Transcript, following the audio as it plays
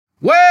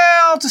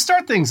to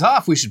start things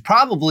off, we should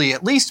probably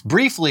at least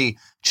briefly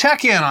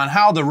check in on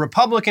how the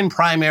Republican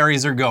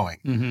primaries are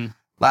going.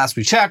 Last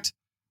we checked,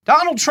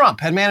 Donald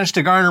Trump had managed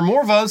to garner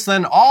more votes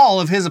than all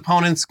of his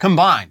opponents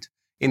combined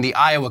in the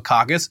Iowa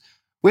caucus,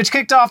 which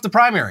kicked off the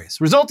primaries,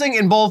 resulting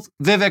in both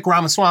Vivek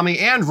Ramaswamy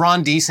and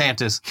Ron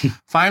DeSantis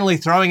finally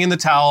throwing in the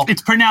towel.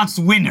 It's pronounced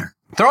winner.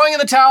 Throwing in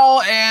the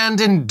towel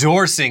and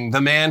endorsing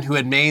the man who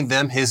had made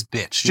them his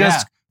bitch.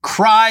 Just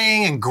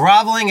crying and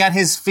groveling at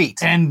his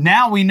feet. And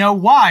now we know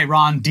why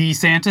Ron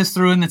DeSantis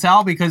threw in the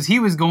towel, because he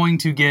was going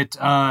to get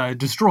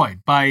destroyed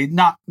by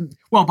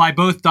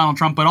both Donald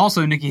Trump, but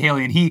also Nikki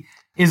Haley. And he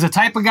is the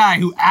type of guy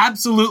who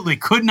absolutely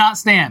could not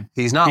stand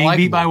being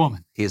beat by a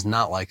woman. He is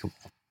not likable.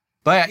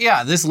 But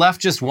yeah, this left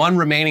just one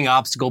remaining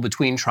obstacle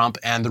between Trump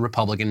and the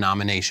Republican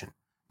nomination.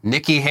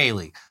 Nikki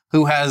Haley,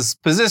 who has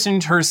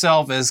positioned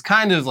herself as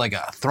kind of like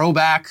a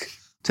throwback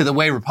to the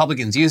way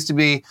Republicans used to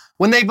be,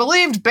 when they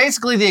believed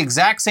basically the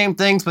exact same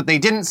things, but they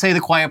didn't say the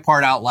quiet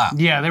part out loud.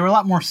 Yeah, they were a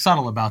lot more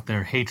subtle about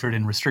their hatred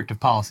and restrictive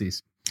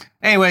policies.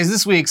 Anyways,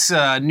 this week's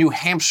New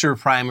Hampshire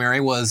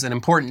primary was an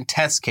important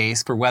test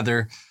case for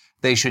whether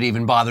they should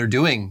even bother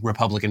doing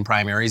Republican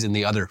primaries in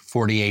the other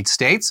 48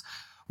 states.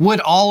 Would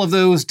all of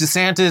those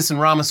DeSantis and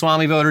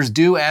Ramaswamy voters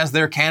do as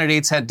their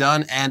candidates had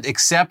done and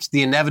accept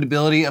the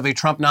inevitability of a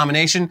Trump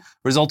nomination,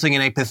 resulting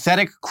in a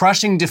pathetic,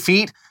 crushing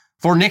defeat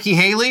for Nikki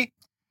Haley?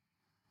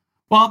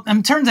 Well,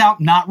 turns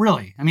out not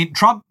really. I mean,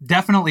 Trump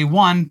definitely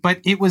won, but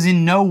it was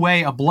in no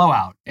way a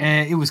blowout.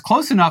 It was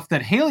close enough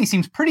that Haley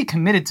seems pretty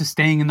committed to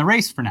staying in the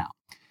race for now.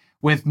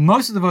 With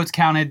most of the votes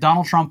counted,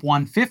 Donald Trump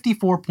won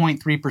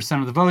 54.3%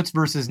 of the votes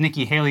versus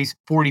Nikki Haley's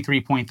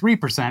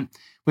 43.3%,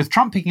 with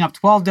Trump picking up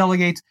 12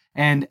 delegates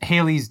and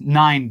Haley's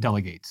 9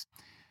 delegates.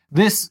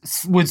 This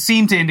would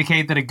seem to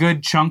indicate that a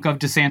good chunk of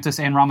DeSantis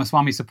and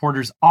Ramaswamy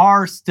supporters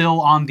are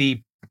still on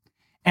the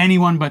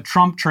anyone but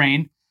Trump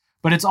train.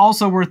 But it's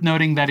also worth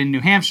noting that in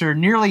New Hampshire,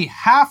 nearly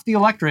half the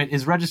electorate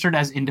is registered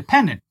as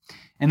independent,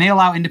 and they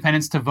allow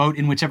independents to vote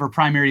in whichever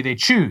primary they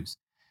choose.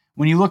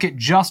 When you look at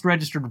just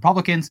registered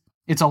Republicans,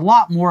 it's a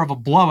lot more of a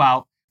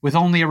blowout, with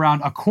only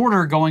around a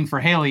quarter going for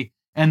Haley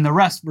and the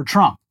rest for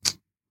Trump.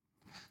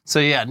 So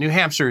yeah, New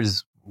Hampshire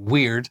is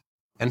weird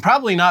and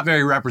probably not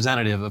very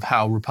representative of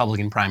how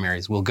Republican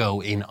primaries will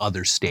go in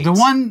other states. The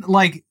one,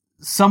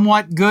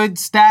 somewhat good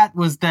stat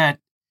was that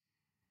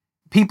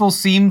people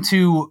seem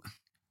to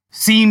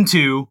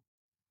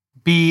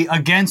be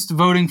against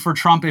voting for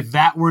Trump if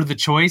that were the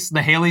choice.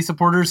 The Haley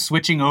supporters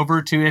switching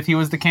over to if he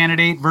was the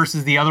candidate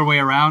versus the other way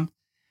around.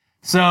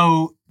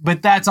 So,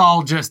 but that's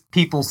all just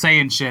people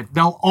saying shit.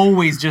 They'll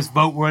always just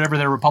vote whatever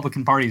their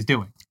Republican Party is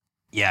doing.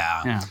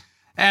 Yeah.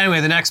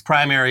 Anyway, the next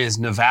primary is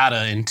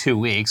Nevada in 2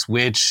 weeks,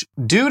 which,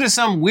 due to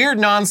some weird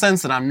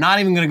nonsense that I'm not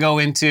even going to go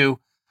into,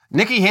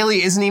 Nikki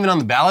Haley isn't even on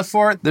the ballot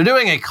for it. They're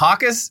doing a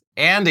caucus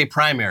and a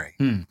primary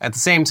at the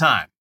same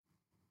time.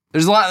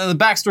 There's a lot of the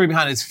backstory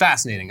behind it. It's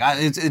fascinating.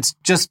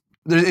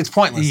 It's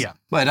pointless. Yeah.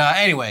 But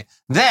anyway,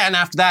 then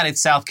after that,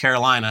 it's South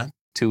Carolina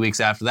 2 weeks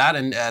after that.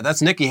 And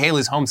that's Nikki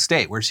Haley's home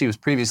state where she was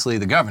previously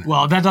the governor.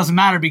 Well, that doesn't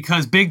matter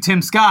because Big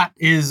Tim Scott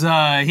is,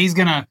 he's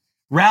going to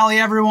rally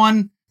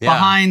everyone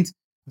behind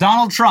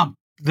Donald Trump,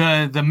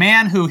 the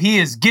man who he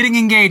is getting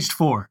engaged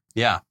for.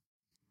 Yeah,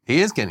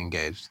 he is getting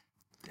engaged.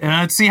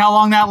 Let's see how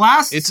long that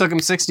lasts. It took him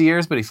 60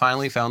 years, but he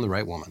finally found the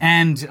right woman.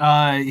 And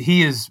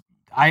he is...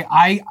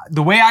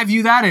 the way I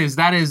view that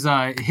is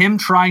him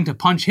trying to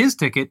punch his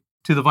ticket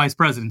to the vice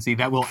presidency.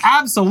 That will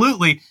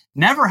absolutely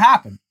never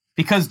happen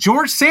because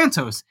George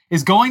Santos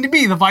is going to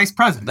be the vice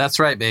president. That's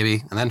right,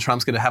 baby. And then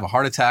Trump's going to have a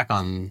heart attack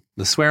on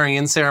the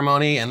swearing-in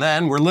ceremony, and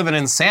then we're living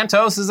in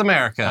Santos's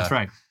America. That's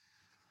right.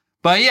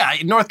 But yeah,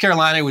 North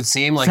Carolina would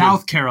seem like...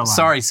 South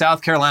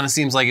Carolina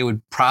seems like it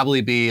would probably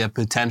be a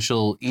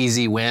potential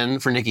easy win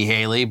for Nikki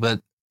Haley,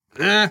 but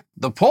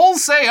the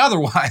polls say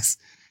otherwise.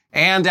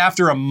 And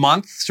after a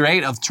month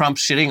straight of Trump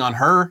shitting on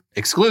her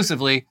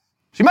exclusively,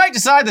 she might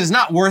decide that it's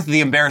not worth the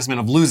embarrassment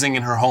of losing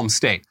in her home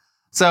state.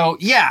 So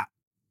yeah,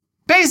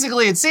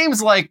 basically it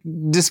seems like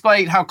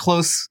despite how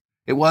close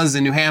it was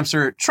in New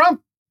Hampshire,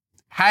 Trump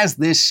has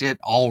this shit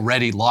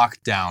already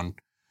locked down,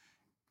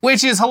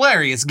 which is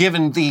hilarious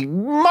given the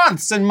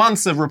months and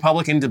months of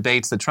Republican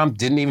debates that Trump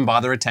didn't even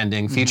bother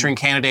attending, featuring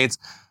candidates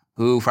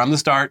who, from the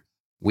start,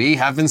 we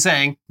have been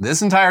saying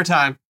this entire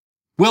time,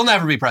 will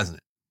never be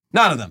president.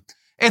 None of them.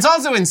 It's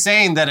also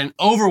insane that an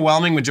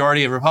overwhelming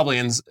majority of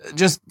Republicans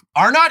just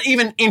are not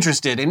even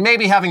interested in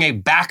maybe having a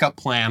backup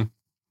plan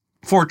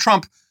for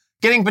Trump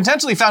getting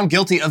potentially found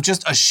guilty of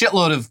just a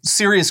shitload of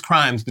serious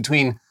crimes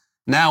between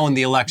now and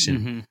the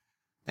election.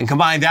 And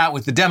combine that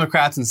with the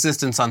Democrats'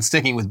 insistence on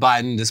sticking with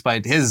Biden,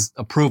 despite his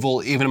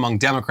approval, even among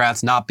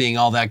Democrats, not being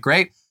all that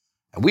great.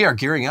 And we are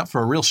gearing up for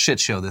a real shit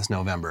show this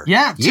November.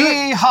 Yeah.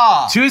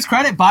 Yeehaw! To his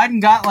credit,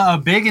 Biden got a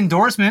big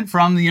endorsement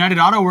from the United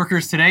Auto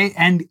Workers today.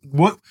 And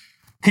what...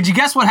 Could you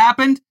guess what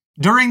happened?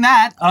 During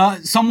that,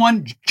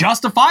 someone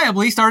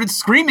justifiably started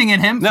screaming at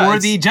him for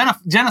the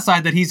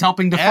genocide that he's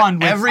helping to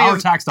fund with our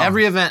tax dollars.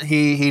 Every event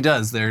he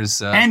does, there's...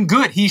 and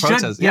good, he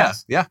protest. should,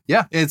 yes.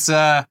 Yeah. It's,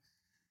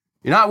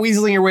 You're not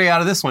weaseling your way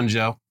out of this one,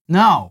 Joe.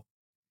 No.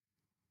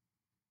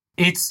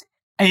 It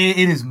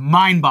is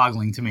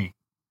mind-boggling to me.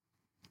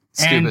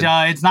 Stupid.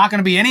 And it's not going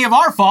to be any of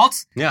our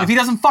faults if he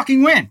doesn't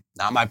fucking win.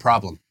 Not my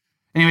problem.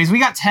 Anyways, we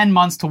got 10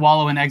 months to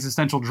wallow in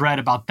existential dread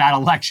about that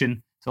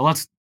election, so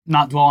let's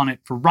not dwell on it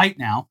for right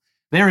now.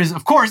 There is,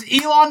 of course,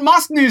 Elon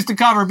Musk news to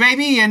cover,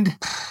 baby, and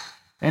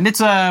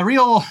it's a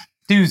real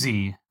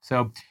doozy.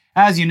 So,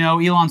 as you know,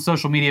 Elon's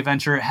social media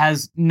venture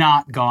has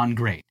not gone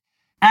great.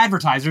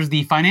 Advertisers,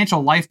 the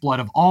financial lifeblood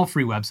of all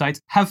free websites,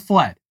 have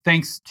fled,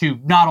 thanks to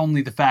not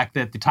only the fact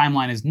that the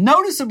timeline is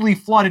noticeably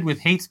flooded with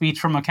hate speech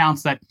from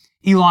accounts that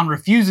Elon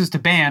refuses to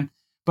ban,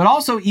 but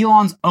also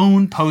Elon's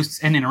own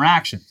posts and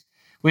interactions,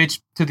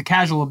 which, to the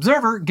casual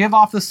observer, give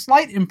off the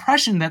slight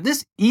impression that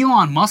this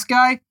Elon Musk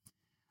guy,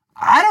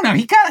 I don't know,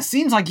 he kind of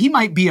seems like he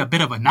might be a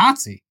bit of a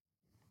Nazi.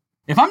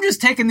 If I'm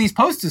just taking these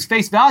posts as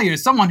face value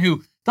as someone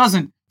who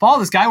doesn't follow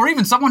this guy, or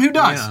even someone who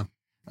does.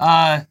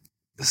 Yeah.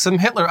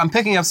 I'm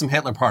picking up some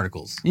Hitler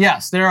particles.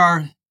 Yes, there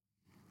are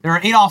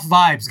Adolf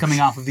vibes coming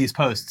off of these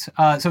posts.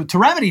 So to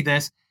remedy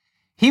this,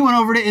 he went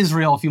over to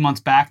Israel a few months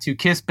back to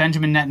kiss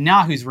Benjamin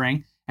Netanyahu's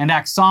ring and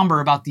act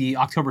somber about the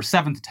October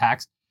 7th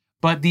attacks.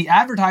 But the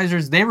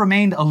advertisers, they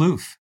remained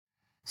aloof.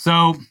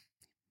 So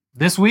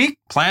this week,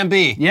 Plan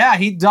B. Yeah,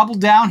 he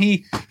doubled down.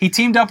 He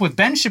teamed up with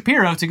Ben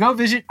Shapiro to go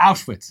visit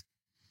Auschwitz.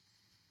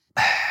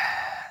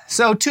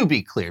 So to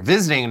be clear,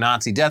 visiting a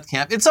Nazi death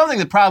camp, it's something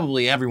that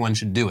probably everyone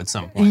should do at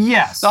some point.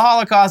 Yes. The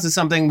Holocaust is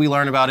something we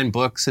learn about in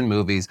books and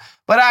movies,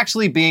 but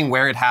actually being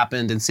where it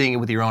happened and seeing it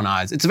with your own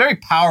eyes, it's a very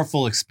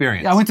powerful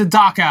experience. I went to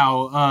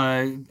Dachau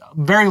a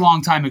very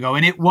long time ago,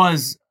 and it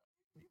was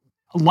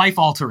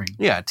life-altering.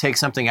 Yeah, it takes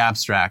something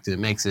abstract and it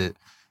makes it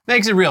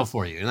real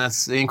for you. And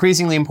that's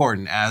increasingly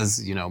important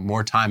as,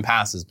 more time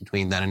passes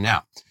between then and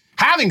now.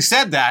 Having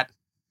said that,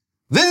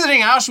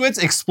 visiting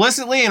Auschwitz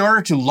explicitly in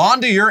order to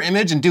launder your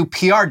image and do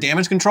PR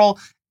damage control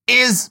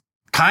is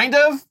kind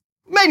of,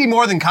 maybe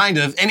more than kind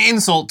of, an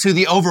insult to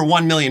the over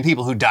 1 million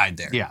people who died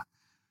there. Yeah.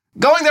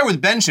 Going there with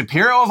Ben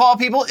Shapiro, of all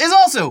people, is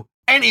also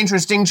an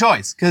interesting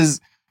choice. Because,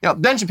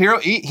 Ben Shapiro,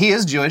 he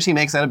is Jewish. He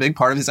makes that a big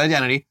part of his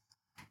identity.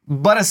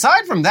 But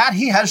aside from that,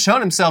 he has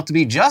shown himself to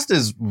be just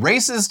as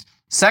racist,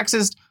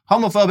 sexist,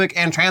 homophobic,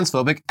 and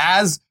transphobic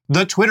as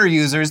the Twitter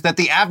users that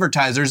the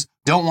advertisers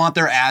don't want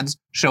their ads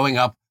showing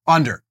up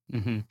under.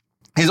 Mm-hmm.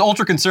 His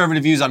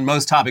ultra-conservative views on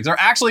most topics are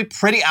actually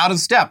pretty out of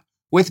step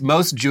with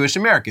most Jewish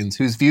Americans,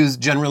 whose views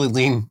generally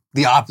lean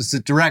the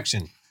opposite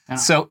direction.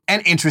 So,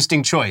 an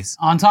interesting choice.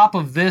 On top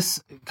of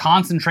this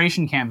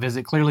concentration camp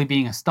visit clearly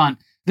being a stunt,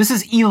 this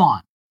is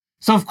Elon.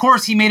 So, of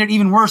course, he made it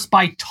even worse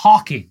by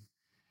talking.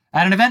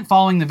 At an event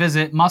following the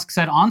visit, Musk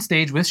said on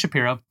stage with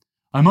Shapiro,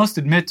 "I must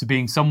admit to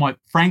being somewhat,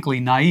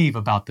 frankly, naive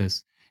about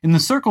this. In the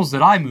circles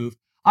that I move,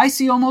 I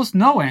see almost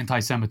no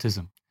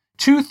anti-Semitism.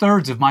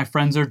 2/3 of my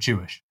friends are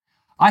Jewish.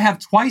 I have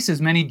twice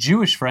as many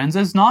Jewish friends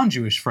as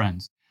non-Jewish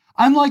friends.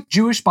 I'm like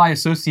Jewish by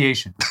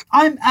association.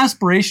 I'm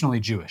aspirationally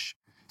Jewish.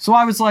 So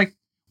I was like,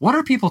 what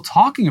are people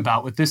talking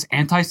about with this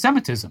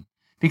anti-Semitism?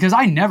 Because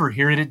I never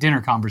hear it at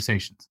dinner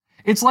conversations.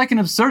 It's like an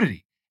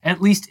absurdity,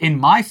 at least in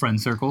my friend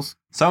circles."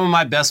 Some of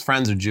my best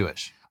friends are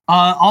Jewish.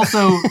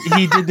 Also,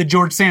 he did the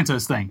George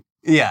Santos thing.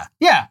 Yeah.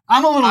 Yeah,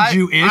 I'm a little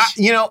Jewish.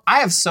 I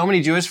have so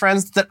many Jewish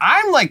friends that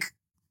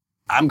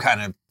I'm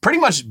kind of pretty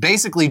much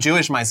basically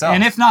Jewish myself.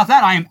 And if not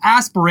that, I am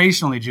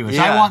aspirationally Jewish.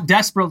 Yeah. I want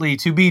desperately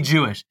to be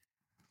Jewish.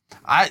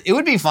 It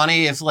would be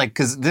funny if,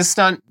 because this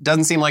stunt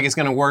doesn't seem like it's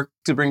going to work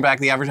to bring back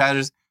the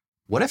advertisers.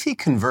 What if he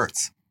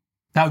converts?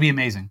 That would be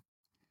amazing.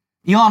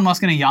 Elon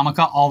Musk in a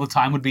yarmulke all the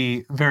time would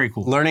be very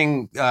cool.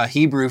 Learning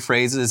Hebrew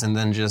phrases and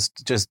then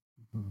just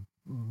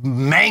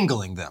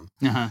mangling them.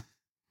 Uh-huh.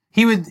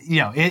 He would,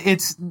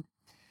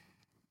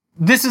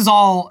 this is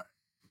all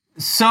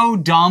so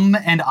dumb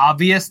and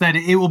obvious that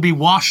it will be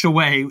washed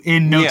away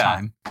in no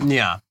time.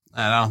 Yeah.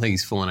 I don't think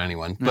he's fooling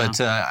anyone. No. But,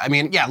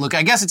 look,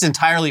 I guess it's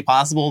entirely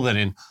possible that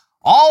in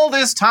all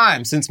this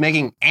time since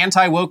making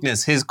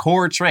anti-wokeness his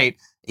core trait,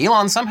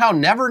 Elon somehow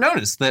never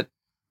noticed that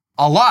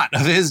a lot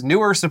of his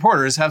newer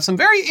supporters have some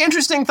very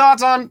interesting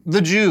thoughts on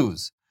the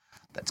Jews.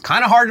 That's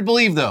kind of hard to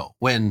believe, though,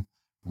 when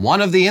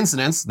one of the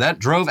incidents that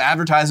drove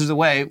advertisers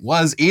away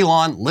was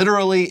Elon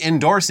literally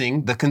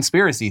endorsing the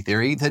conspiracy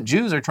theory that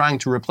Jews are trying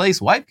to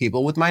replace white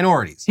people with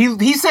minorities.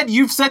 He said,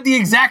 "You've said the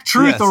exact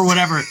truth," Yes. or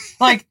whatever.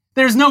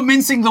 There's no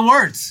mincing the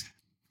words.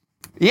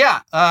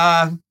 Yeah,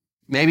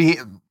 maybe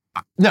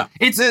no.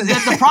 It's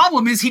the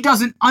problem is he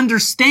doesn't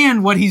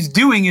understand what he's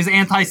doing is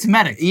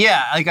anti-Semitic.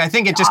 Yeah, I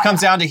think it just comes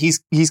down to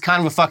he's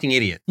kind of a fucking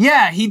idiot.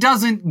 Yeah, he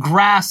doesn't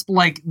grasp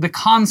the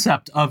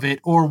concept of it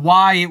or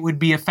why it would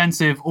be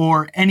offensive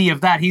or any of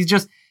that.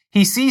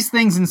 He sees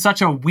things in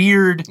such a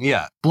weird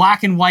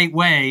black and white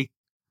way.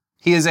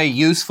 He is a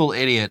useful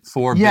idiot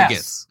for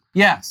bigots.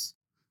 Yes.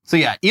 So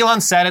yeah,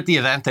 Elon said at the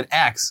event that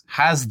X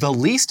has the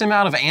least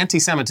amount of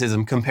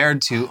anti-Semitism compared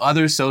to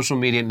other social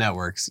media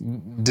networks,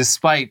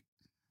 despite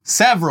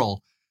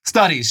several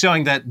studies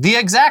showing that the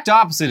exact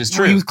opposite is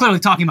true. Well, he was clearly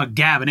talking about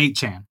Gab and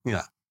 8chan.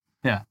 Yeah.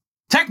 Yeah.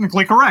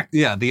 Technically correct.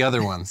 Yeah, the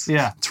other ones.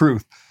 Yeah.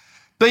 Truth.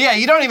 But yeah,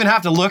 you don't even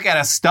have to look at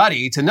a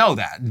study to know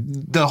that.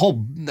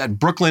 That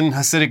Brooklyn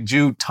Hasidic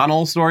Jew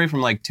tunnel story from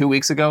like 2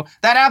 weeks ago,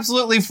 that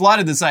absolutely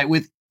flooded the site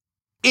with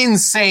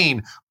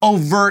insane,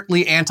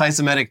 overtly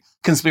anti-Semitic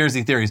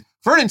conspiracy theories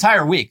for an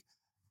entire week.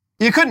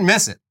 You couldn't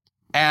miss it.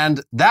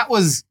 And that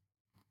was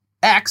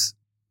X.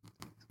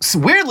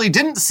 Weirdly,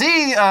 didn't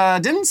see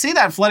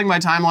that flooding my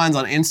timelines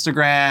on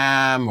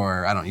Instagram,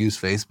 or I don't use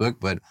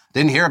Facebook, but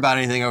didn't hear about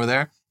anything over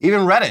there.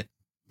 Even Reddit.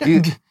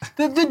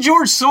 The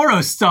George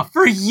Soros stuff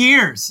for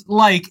years,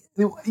 like,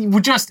 we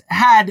just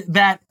had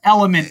that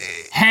element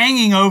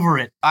hanging over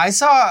it. I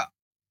saw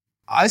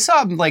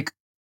like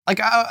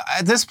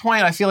at this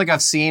point, I feel like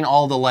I've seen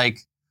all the like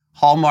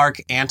Hallmark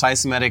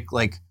anti-Semitic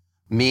like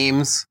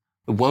memes,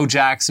 the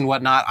Wojaks and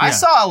whatnot. Yeah. I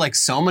saw like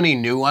so many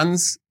new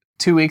ones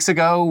 2 weeks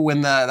ago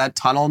when that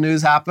tunnel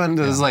news happened.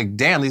 It was like,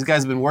 damn, these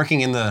guys have been working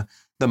in the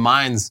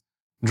mines,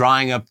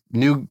 drawing up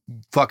new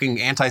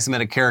fucking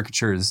anti-Semitic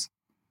caricatures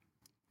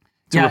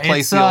to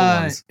replace the old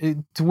ones.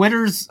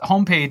 Twitter's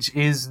homepage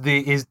is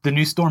the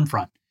new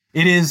Stormfront.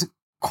 It is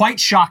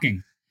quite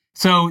shocking.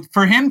 So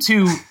for him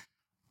to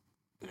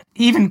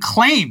even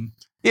claim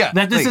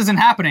that this isn't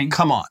happening.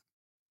 Come on.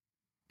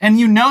 And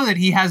you know that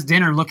he has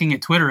dinner looking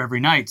at Twitter every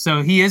night.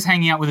 So he is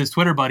hanging out with his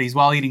Twitter buddies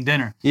while eating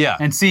dinner. Yeah.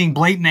 And seeing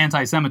blatant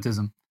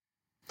anti-Semitism.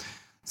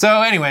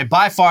 So anyway,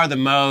 by far the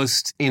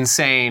most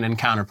insane and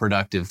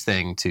counterproductive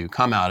thing to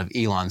come out of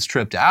Elon's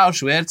trip to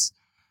Auschwitz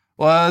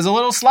was a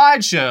little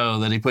slideshow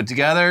that he put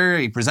together.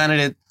 He presented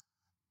it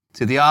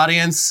to the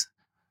audience.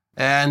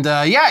 And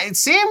it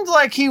seemed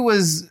like he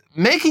was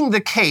making the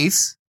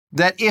case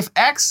that if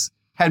X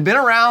had been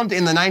around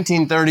in the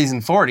 1930s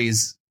and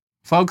 40s,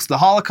 folks, the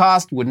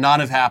Holocaust would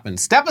not have happened.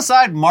 Step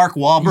aside Mark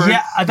Wahlberg.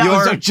 Yeah, I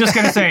was just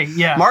going to say,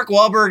 yeah. Mark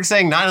Wahlberg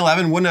saying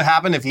 9/11 wouldn't have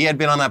happened if he had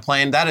been on that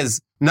plane. That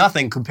is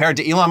nothing compared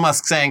to Elon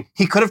Musk saying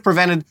he could have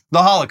prevented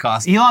the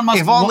Holocaust Elon Musk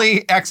if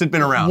only X had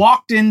been around.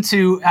 Walked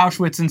into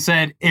Auschwitz and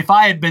said, if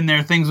I had been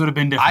there, things would have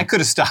been different. I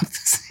could have stopped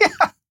this.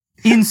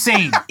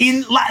 Insane.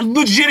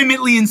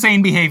 Legitimately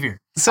insane behavior.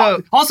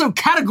 So also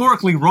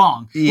categorically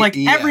wrong.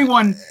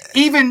 Everyone,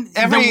 even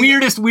the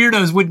weirdest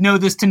weirdos would know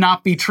this to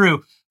not be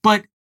true.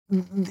 But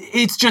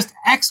it's just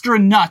extra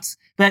nuts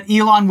that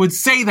Elon would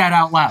say that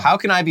out loud. How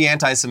can I be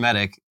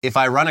anti-Semitic if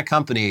I run a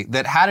company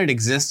that, had it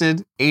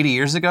existed 80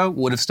 years ago,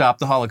 would have stopped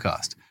the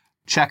Holocaust?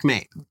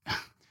 Checkmate.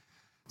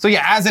 So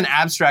yeah, as an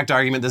abstract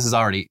argument, this is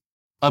already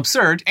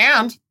absurd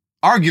and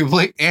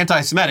arguably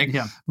anti-Semitic.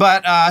 Yeah.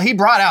 But he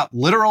brought out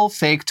literal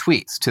fake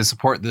tweets to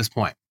support this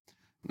point.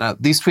 Now,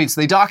 these tweets,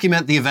 they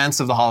document the events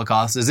of the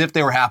Holocaust as if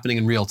they were happening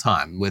in real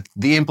time, with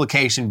the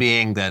implication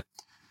being that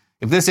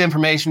if this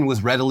information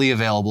was readily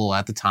available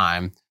at the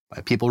time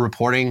by people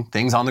reporting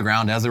things on the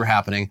ground as they were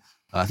happening,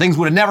 things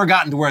would have never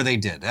gotten to where they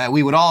did.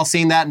 We would all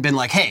seen that and been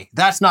like, hey,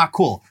 that's not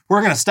cool.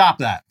 We're going to stop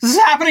that. This is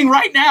happening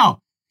right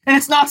now, and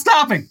it's not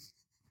stopping.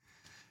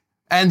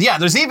 And yeah,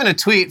 there's even a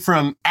tweet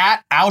from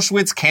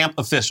 @Auschwitz Camp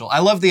Official. I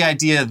love the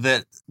idea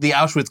that the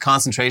Auschwitz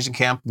concentration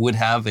camp would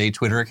have a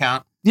Twitter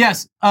account.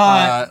 Yes.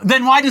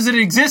 Then why does it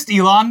exist,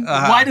 Elon?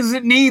 Why does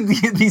it need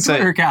the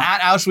Twitter account?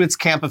 @Auschwitz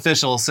Camp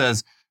Official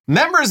says,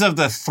 members of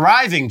the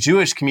thriving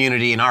Jewish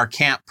community in our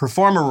camp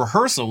perform a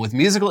rehearsal with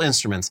musical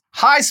instruments,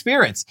 high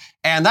spirits,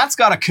 and that's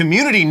got a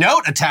community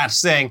note attached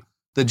saying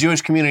the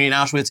Jewish community in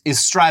Auschwitz is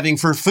striving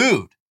for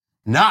food,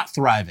 not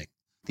thriving.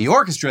 The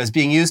orchestra is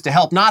being used to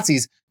help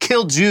Nazis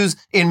kill Jews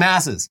in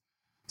masses.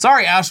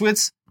 Sorry,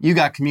 Auschwitz, you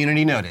got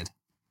community noted.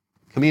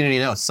 Community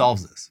note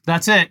solves this.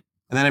 That's it.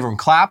 And then everyone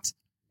clapped,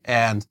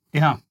 and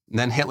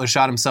then Hitler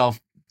shot himself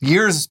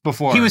years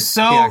before. He was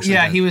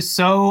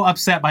so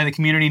upset by the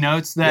community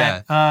notes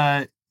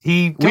that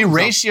we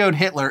ratioed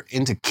Hitler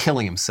into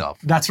killing himself.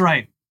 That's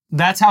right.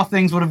 That's how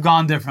things would have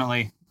gone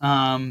differently.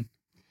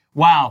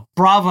 Wow.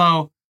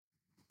 Bravo.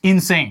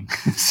 Insane.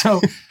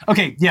 So,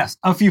 okay, yes,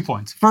 a few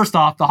points. First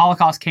off, the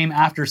Holocaust came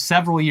after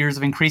several years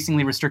of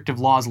increasingly restrictive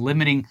laws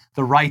limiting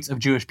the rights of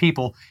Jewish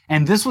people,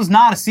 and this was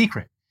not a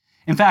secret.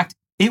 In fact,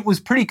 it was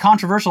pretty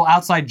controversial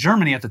outside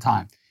Germany at the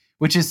time,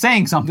 which is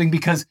saying something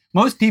because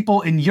most people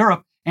in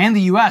Europe and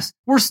the US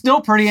were still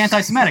pretty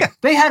anti-Semitic.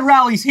 They had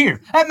rallies here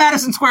at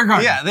Madison Square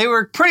Garden. Yeah, they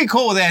were pretty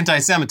cool with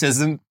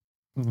anti-Semitism,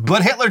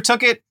 but Hitler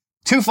took it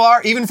too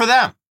far even for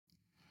them.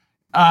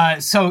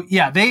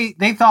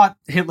 They thought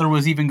Hitler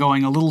was even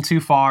going a little too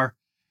far,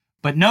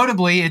 but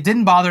notably, it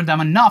didn't bother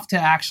them enough to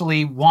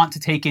actually want to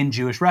take in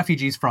Jewish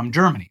refugees from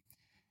Germany.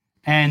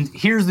 And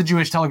here's the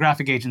Jewish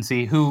Telegraphic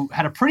Agency, who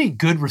had a pretty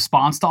good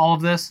response to all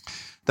of this.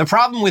 The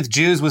problem with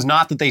Jews was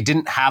not that they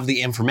didn't have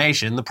the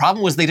information. The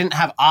problem was they didn't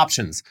have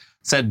options,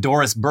 said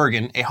Doris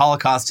Bergen, a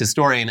Holocaust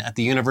historian at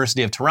the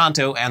University of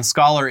Toronto and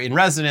scholar in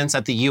residence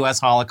at the U.S.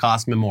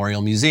 Holocaust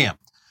Memorial Museum.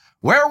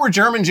 Where were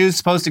German Jews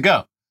supposed to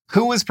go?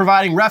 Who was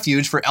providing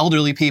refuge for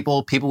elderly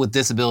people, people with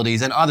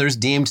disabilities, and others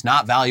deemed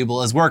not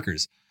valuable as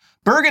workers?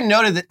 Bergen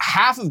noted that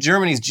half of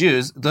Germany's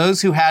Jews,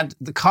 those who had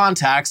the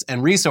contacts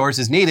and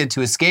resources needed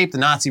to escape the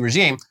Nazi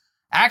regime,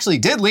 actually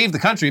did leave the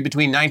country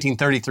between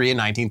 1933 and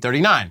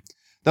 1939.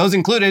 Those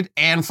included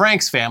Anne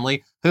Frank's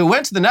family, who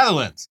went to the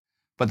Netherlands.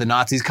 But the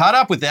Nazis caught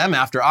up with them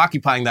after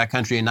occupying that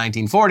country in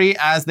 1940,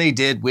 as they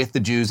did with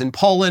the Jews in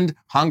Poland,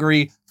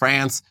 Hungary,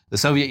 France, the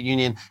Soviet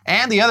Union,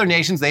 and the other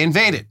nations they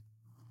invaded.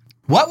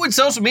 What would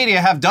social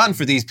media have done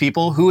for these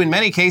people who in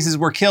many cases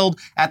were killed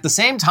at the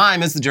same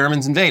time as the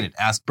Germans invaded?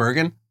 Asked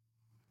Bergen.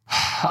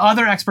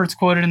 Other experts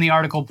quoted in the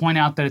article point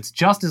out that it's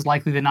just as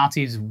likely the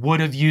Nazis would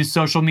have used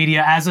social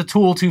media as a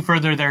tool to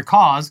further their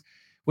cause,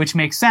 which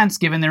makes sense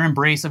given their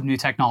embrace of new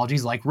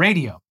technologies like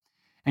radio.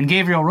 And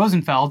Gabriel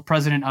Rosenfeld,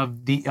 president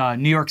of the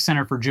New York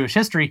Center for Jewish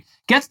History,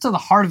 gets to the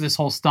heart of this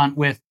whole stunt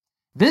with,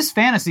 "This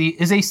fantasy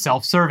is a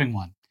self-serving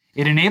one.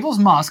 It enables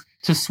Musk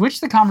to switch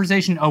the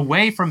conversation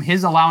away from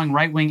his allowing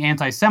right-wing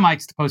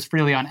anti-Semites to post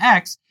freely on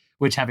X,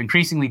 which have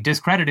increasingly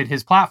discredited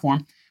his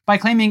platform, by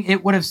claiming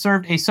it would have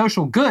served a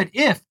social good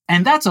if,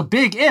 and that's a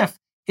big if,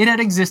 it had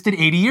existed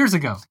 80 years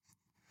ago."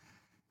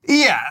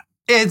 Yeah,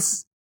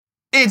 it's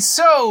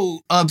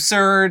so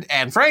absurd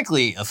and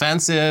frankly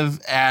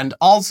offensive and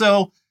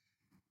also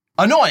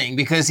annoying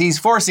because he's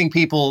forcing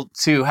people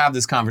to have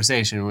this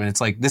conversation when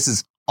it's like, this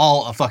is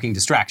all a fucking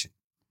distraction.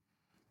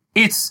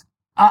 It's,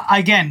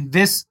 again,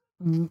 this,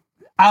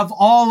 of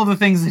all of the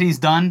things that he's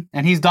done,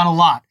 and he's done a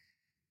lot,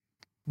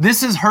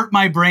 this has hurt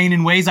my brain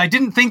in ways I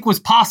didn't think was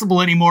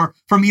possible anymore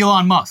from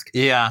Elon Musk.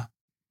 Yeah.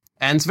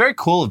 And it's very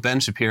cool of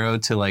Ben Shapiro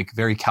to like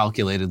very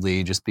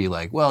calculatedly just be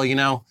like, well, you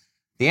know,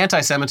 the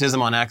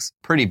anti-Semitism on X,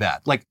 pretty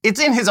bad. Like,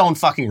 it's in his own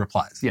fucking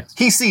replies. Yes.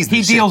 He sees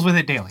this He deals with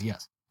it daily,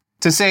 yes.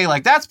 To say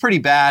like, that's pretty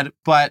bad,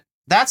 but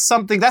that's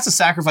a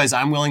sacrifice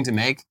I'm willing to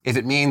make if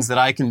it means that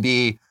I can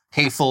be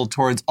hateful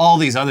towards all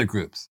these other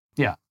groups.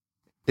 Yeah.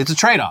 It's a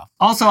trade-off.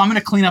 Also, I'm going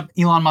to clean up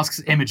Elon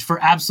Musk's image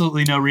for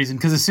absolutely no reason,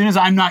 because as soon as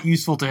I'm not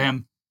useful to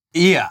him.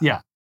 Yeah.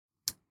 Yeah.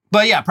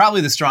 But yeah, probably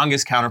the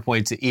strongest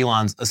counterpoint to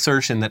Elon's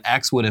assertion that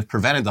X would have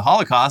prevented the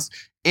Holocaust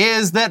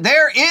is that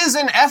there is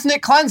an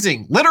ethnic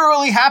cleansing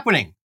literally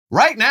happening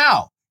right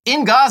now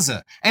in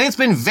Gaza. And it's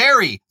been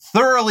very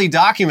thoroughly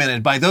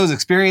documented by those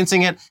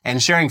experiencing it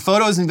and sharing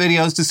photos and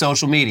videos to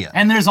social media.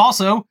 And there's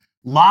also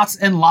lots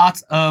and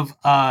lots of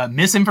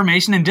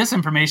misinformation and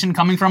disinformation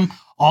coming from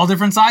all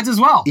different sides as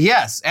well.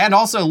 Yes. And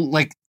also,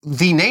 like,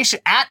 the nation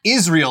at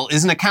Israel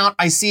is an account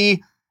I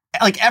see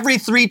like every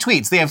 3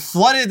 tweets. They have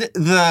flooded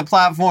the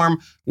platform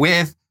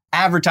with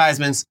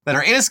advertisements that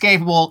are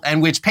inescapable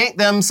and which paint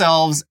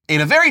themselves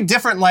in a very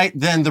different light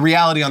than the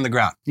reality on the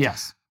ground.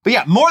 Yes. But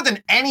yeah, more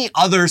than any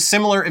other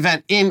similar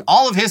event in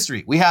all of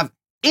history, we have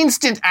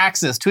instant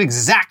access to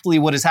exactly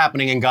what is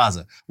happening in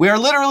Gaza. We are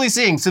literally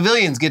seeing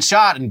civilians get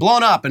shot and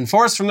blown up and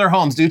forced from their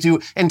homes due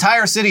to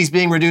entire cities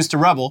being reduced to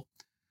rubble.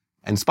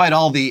 And despite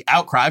all the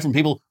outcry from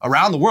people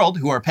around the world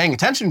who are paying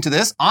attention to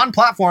this on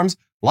platforms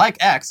like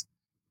X,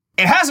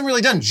 it hasn't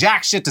really done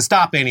jack shit to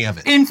stop any of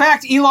it. In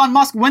fact, Elon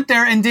Musk went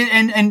there and did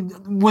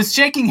and was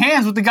shaking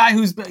hands with the guy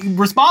who's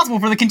responsible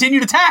for the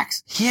continued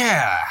attacks.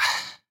 Yeah.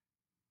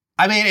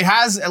 I mean, it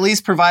has at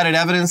least provided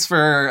evidence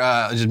for,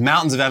 just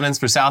mountains of evidence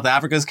for South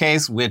Africa's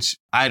case, which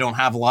I don't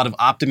have a lot of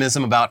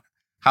optimism about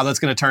how that's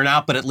going to turn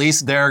out, but at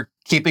least they're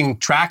keeping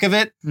track of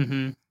it.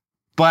 Mm-hmm.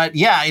 But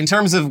yeah, in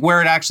terms of where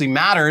it actually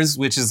matters,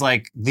 which is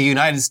like the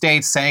United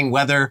States saying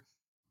whether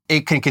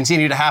it can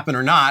continue to happen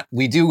or not,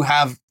 we do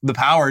have the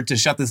power to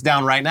shut this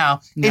down right now.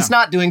 No. It's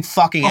not doing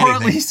fucking anything. Or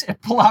at least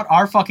pull out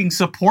our fucking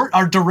support,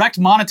 our direct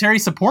monetary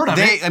support of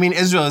it. I mean,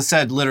 Israel has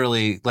said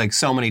literally like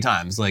so many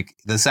times, like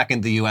the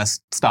second the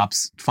U.S.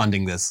 stops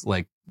funding this,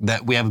 like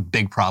that we have a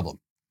big problem.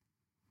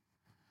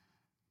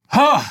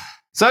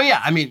 So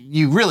yeah, I mean,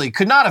 you really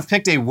could not have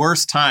picked a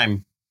worse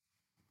time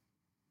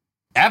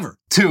ever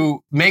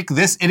to make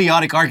this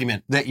idiotic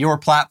argument that your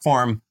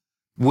platform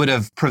would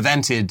have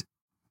prevented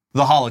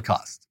the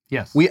Holocaust.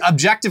 Yes. We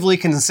objectively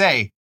can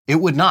say it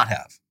would not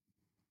have.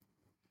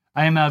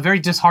 I am very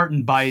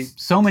disheartened by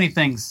so many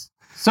things.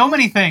 So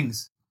many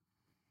things.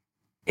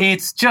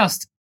 It's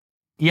just,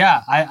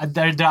 yeah,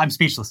 I'm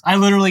speechless. I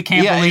literally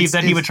can't believe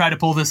that he would try to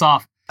pull this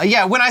off.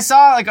 Yeah, when I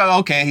saw like, oh,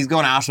 okay, he's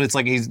going to Auschwitz,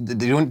 like he's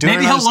doing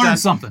maybe he'll learn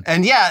something.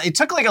 And yeah, it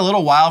took like a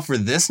little while for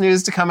this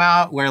news to come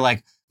out where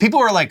like people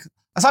were like,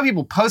 I saw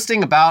people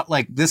posting about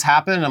like this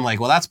happened. And I'm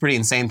like, well, that's a pretty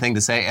insane thing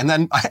to say. And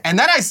then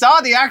I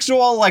saw the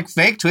actual like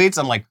fake tweets.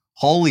 I'm like,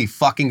 holy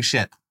fucking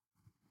shit.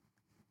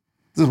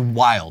 This is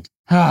wild.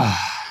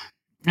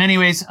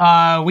 Anyways,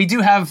 we do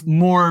have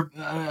more,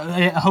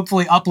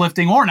 hopefully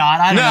uplifting or not.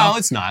 I don't know. No,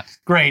 it's not.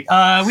 Great.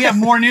 We have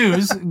more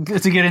news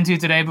to get into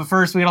today. But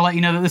first, we got to let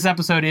you know that this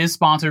episode is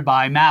sponsored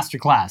by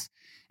Masterclass.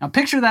 Now,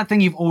 picture that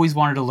thing you've always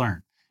wanted to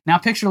learn. Now,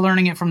 picture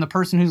learning it from the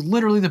person who's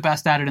literally the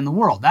best at it in the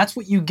world. That's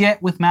what you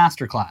get with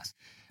Masterclass.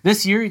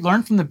 This year,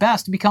 learn from the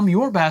best to become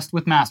your best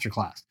with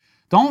Masterclass.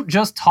 Don't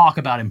just talk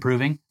about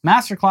improving.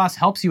 Masterclass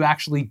helps you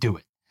actually do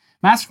it.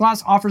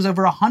 Masterclass offers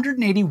over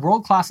 180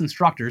 world-class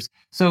instructors,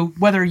 so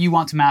whether you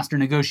want to master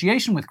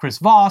negotiation with Chris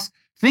Voss,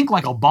 think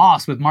like a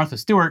boss with Martha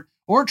Stewart,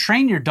 or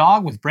train your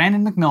dog with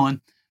Brandon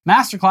McMillan,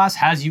 Masterclass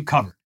has you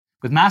covered.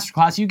 With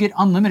Masterclass, you get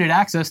unlimited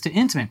access to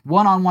intimate,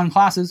 one-on-one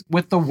classes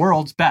with the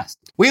world's best.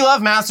 We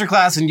love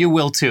Masterclass, and you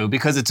will too,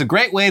 because it's a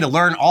great way to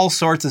learn all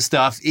sorts of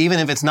stuff, even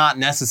if it's not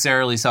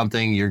necessarily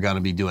something you're going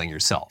to be doing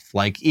yourself.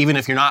 Like, even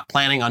if you're not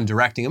planning on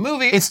directing a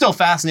movie, it's still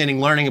fascinating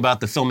learning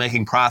about the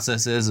filmmaking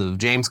processes of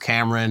James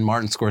Cameron,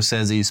 Martin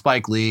Scorsese,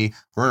 Spike Lee,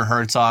 Werner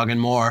Herzog, and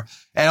more.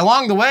 And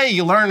along the way,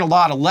 you learn a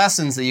lot of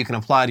lessons that you can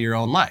apply to your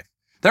own life.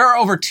 There are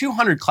over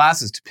 200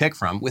 classes to pick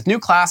from, with new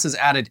classes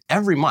added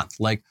every month,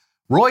 like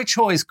Roy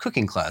Choi's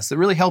cooking class that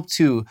really helped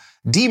to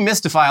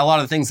demystify a lot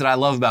of the things that I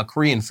love about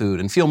Korean food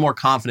and feel more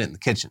confident in the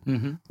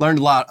kitchen. Learned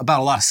a lot about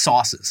a lot of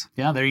sauces.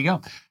 Yeah, there you go.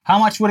 How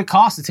much would it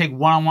cost to take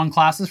one-on-one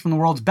classes from the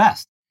world's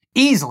best?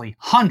 Easily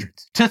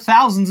hundreds to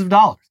thousands of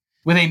dollars.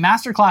 With a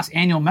Masterclass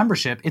annual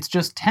membership, it's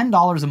just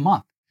 $10 a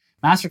month.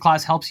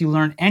 Masterclass helps you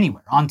learn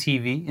anywhere, on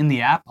TV, in the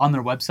app, on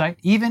their website,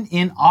 even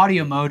in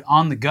audio mode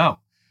on the go.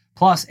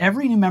 Plus,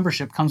 every new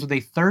membership comes with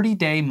a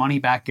 30-day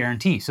money-back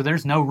guarantee, so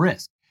there's no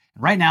risk.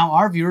 Right now,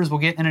 our viewers will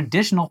get an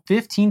additional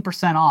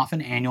 15% off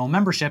an annual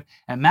membership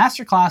at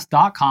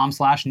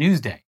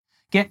masterclass.com/newsday.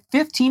 Get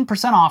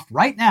 15% off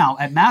right now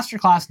at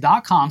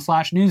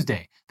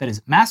masterclass.com/newsday. That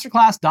is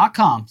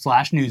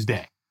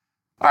masterclass.com/newsday.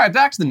 All right,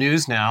 back to the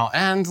news now,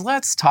 and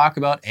let's talk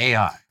about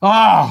AI.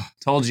 Oh,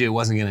 Told you it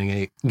wasn't going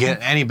to get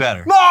any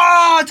better.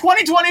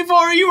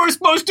 2024, you were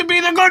supposed to be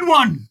the good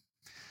one.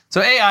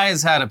 So AI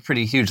has had a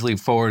pretty huge leap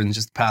forward in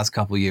just the past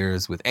couple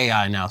years, with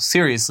AI now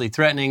seriously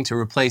threatening to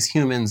replace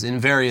humans in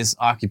various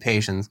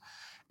occupations.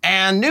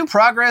 And new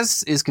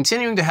progress is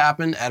continuing to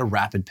happen at a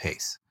rapid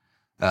pace.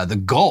 The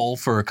goal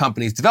for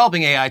companies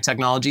developing AI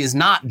technology is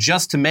not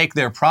just to make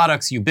their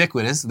products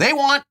ubiquitous. They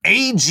want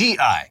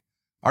AGI,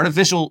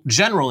 artificial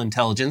general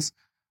intelligence,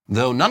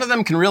 though none of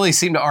them can really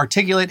seem to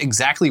articulate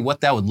exactly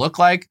what that would look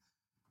like.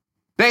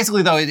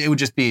 Basically, though, it would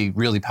just be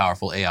really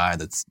powerful AI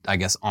that's, I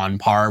guess, on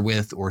par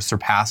with or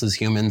surpasses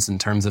humans in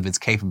terms of its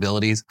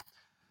capabilities.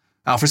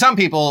 Now, for some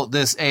people,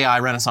 this AI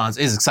renaissance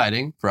is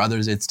exciting. For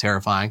others, it's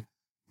terrifying.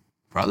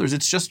 For others,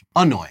 it's just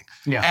annoying.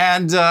 Yeah.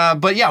 And,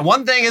 but yeah,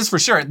 one thing is for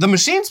sure, the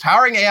machines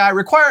powering AI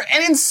require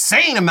an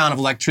insane amount of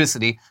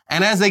electricity.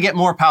 And as they get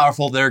more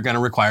powerful, they're going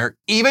to require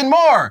even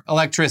more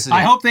electricity.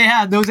 I hope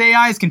those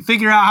AIs can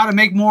figure out how to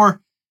make more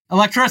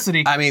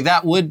electricity. I mean,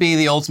 that would be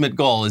the ultimate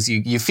goal, is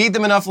you feed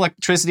them enough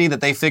electricity that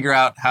they figure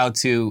out how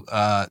to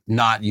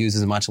not use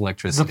as much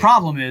electricity. The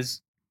problem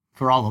is,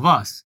 for all of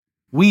us,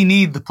 we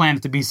need the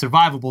planet to be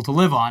survivable to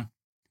live on.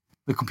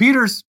 The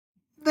computers,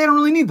 they don't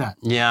really need that.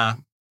 Yeah.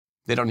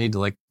 They don't need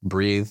to,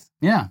 breathe.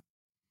 Yeah.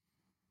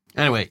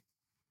 Anyway,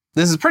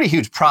 this is a pretty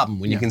huge problem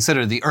when you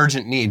consider the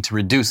urgent need to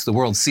reduce the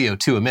world's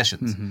CO2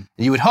 emissions. And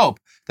you would hope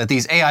that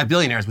these AI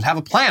billionaires would have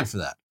a plan for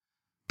that.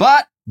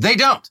 But they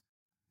don't.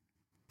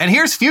 And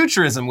here's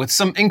futurism with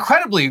some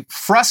incredibly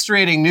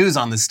frustrating news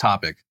on this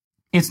topic.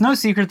 It's no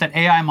secret that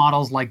AI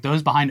models like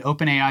those behind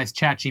OpenAI's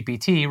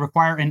ChatGPT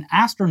require an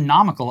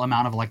astronomical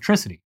amount of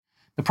electricity.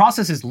 The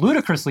process is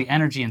ludicrously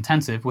energy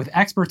intensive, with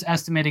experts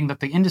estimating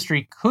that the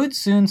industry could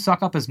soon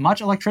suck up as much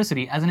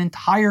electricity as an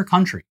entire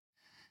country.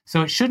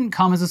 So it shouldn't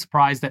come as a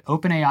surprise that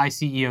OpenAI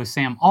CEO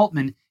Sam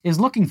Altman is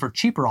looking for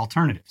cheaper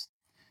alternatives.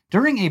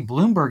 During a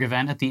Bloomberg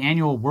event at the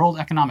annual World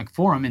Economic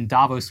Forum in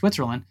Davos,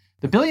 Switzerland,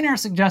 the billionaire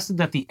suggested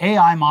that the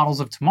AI models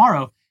of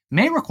tomorrow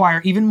may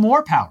require even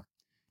more power,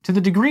 to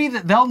the degree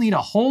that they'll need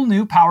a whole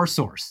new power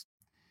source.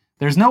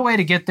 There's no way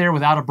to get there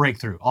without a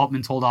breakthrough,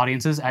 Altman told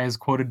audiences, as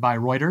quoted by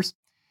Reuters.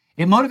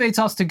 It motivates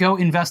us to go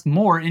invest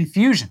more in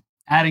fusion,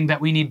 adding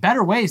that we need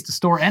better ways to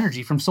store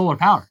energy from solar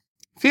power.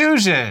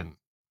 Fusion.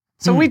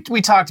 So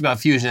we talked about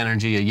fusion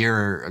energy a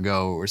year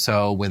ago or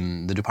so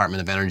when the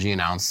Department of Energy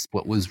announced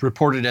what was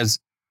reported as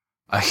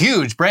a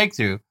huge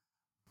breakthrough.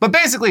 But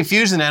basically,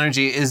 fusion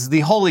energy is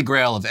the holy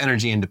grail of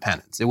energy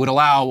independence. It would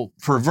allow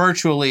for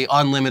virtually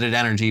unlimited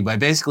energy by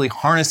basically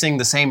harnessing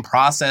the same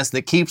process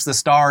that keeps the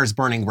stars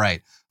burning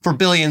bright for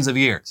billions of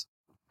years.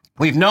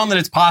 We've known that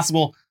it's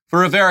possible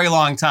for a very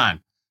long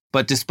time.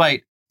 But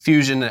despite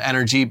fusion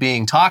energy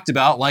being talked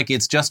about like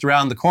it's just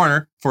around the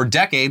corner for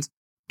decades,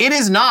 it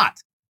is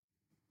not.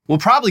 We'll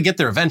probably get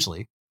there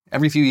eventually.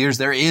 Every few years,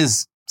 there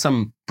is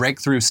some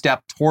breakthrough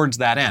step towards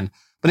that end.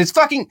 But it's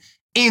fucking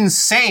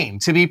insane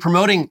to be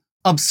promoting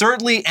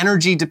absurdly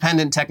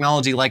energy-dependent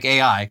technology like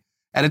AI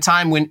at a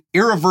time when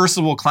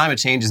irreversible climate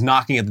change is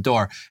knocking at the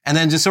door, and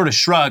then just sort of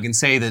shrug and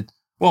say that,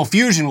 well,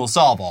 fusion will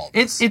solve all of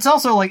this. It's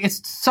also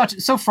it's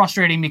so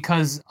frustrating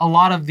because a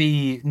lot of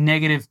the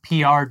negative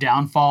PR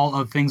downfall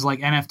of things like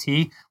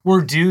NFT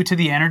were due to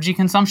the energy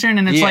consumption,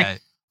 and it's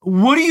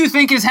what do you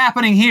think is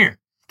happening here?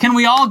 Can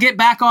we all get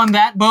back on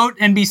that boat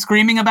and be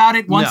screaming about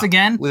it once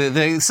again?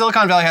 The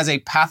Silicon Valley has a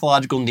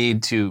pathological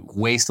need to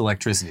waste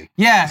electricity.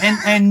 Yeah,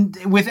 and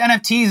with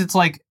NFTs, it's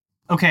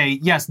okay,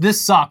 yes,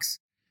 this sucks,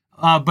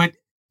 but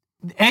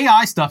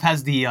AI stuff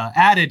has the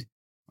added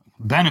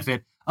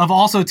benefit of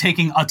also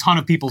taking a ton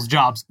of people's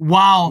jobs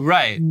while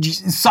sucking up all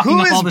this energy.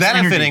 Who is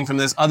benefiting from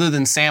this other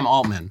than Sam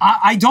Altman?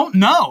 I don't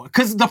know,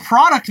 because the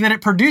product that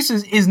it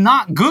produces is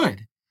not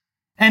good.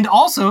 And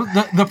also,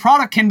 the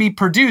product can be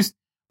produced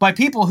by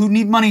people who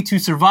need money to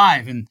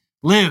survive, and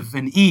live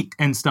and eat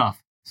and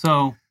stuff.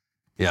 So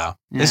yeah.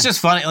 It's just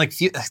funny. Like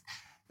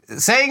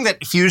saying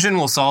that fusion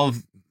will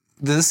solve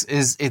this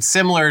it's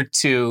similar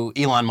to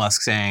Elon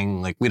Musk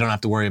saying like we don't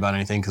have to worry about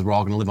anything because we're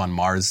all going to live on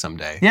Mars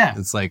someday. Yeah.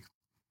 It's like,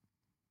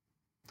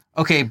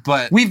 okay,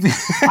 but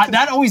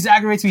that always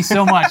aggravates me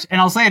so much. And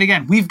I'll say it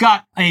again. We've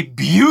got a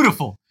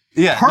beautiful,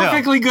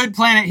 perfectly good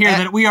planet here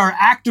that we are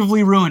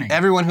actively ruining.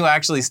 Everyone who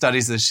actually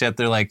studies this shit,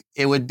 they're like,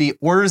 it would be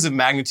orders of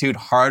magnitude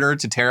harder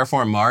to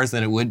terraform Mars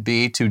than it would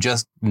be to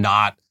just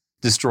not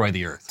destroy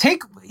the Earth.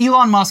 Take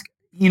Elon Musk,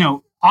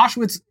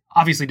 Auschwitz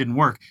obviously didn't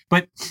work,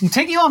 but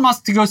take Elon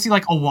Musk to go see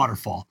like a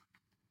waterfall.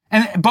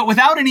 But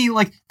without any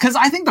because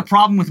I think the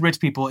problem with rich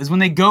people is when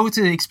they go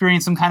to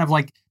experience some kind of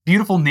like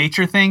beautiful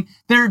nature thing,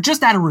 they're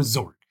just at a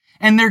resort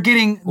and they're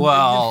getting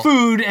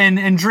food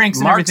and drinks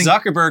and everything.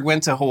 Mark Zuckerberg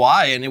went to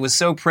Hawaii and it was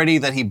so pretty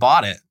that he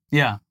bought it.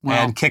 Yeah.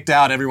 And kicked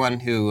out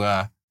everyone who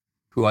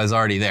was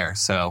already there.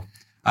 So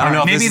I don't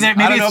know. Maybe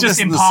it's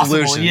just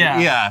impossible.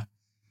 Yeah.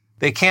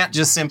 They can't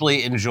just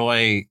simply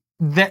enjoy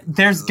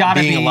there's got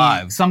to be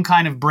alive. Some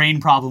kind of brain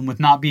problem with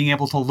not being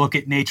able to look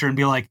at nature and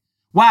be like,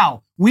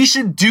 wow, we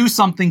should do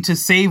something to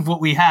save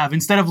what we have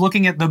instead of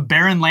looking at the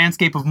barren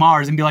landscape of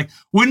Mars and be like,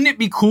 wouldn't it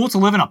be cool to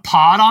live in a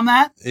pod on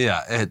that?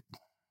 Yeah, it's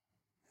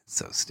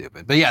so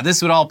stupid. But yeah,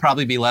 this would all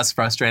probably be less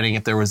frustrating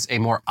if there was a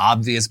more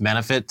obvious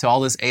benefit to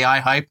all this AI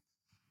hype.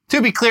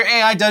 To be clear,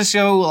 AI does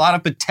show a lot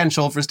of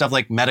potential for stuff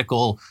like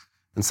medical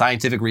and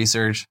scientific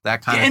research,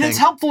 that kind of thing. And it's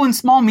helpful in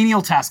small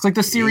menial tasks like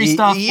the Siri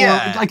stuff.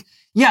 Yeah. Or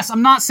yes,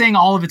 I'm not saying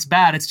all of it's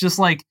bad. It's just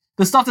like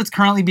the stuff that's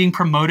currently being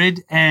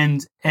promoted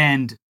and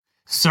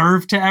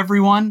served to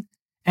everyone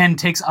and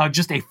takes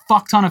just a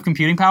fuck ton of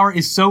computing power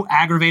is so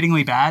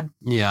aggravatingly bad.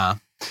 Yeah.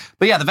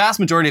 But yeah, the vast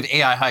majority of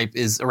AI hype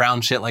is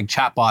around shit like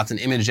chatbots and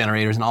image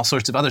generators and all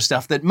sorts of other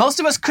stuff that most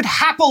of us could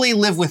happily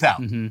live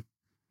without. Mm-hmm.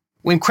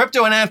 When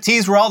crypto and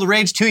NFTs were all the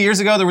rage 2 years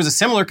ago, there was a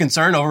similar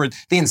concern over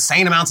the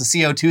insane amounts of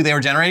CO2 they were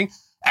generating.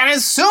 And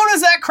as soon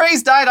as that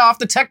craze died off,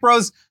 the tech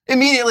bros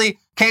immediately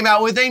came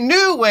out with a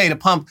new way to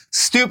pump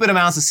stupid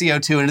amounts of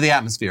CO2 into the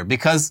atmosphere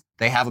because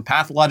they have a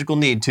pathological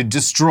need to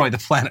destroy the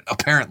planet,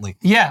 apparently.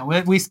 Yeah,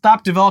 we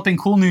stopped developing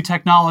cool new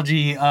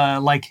technology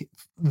like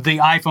the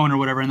iPhone or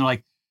whatever, and they're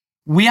like,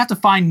 we have to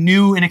find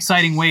new and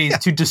exciting ways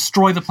to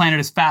destroy the planet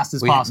as fast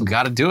as possible. We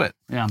got to do it.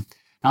 Yeah.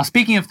 Now,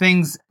 speaking of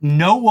things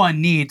no one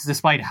needs,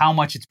 despite how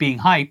much it's being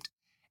hyped,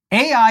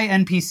 AI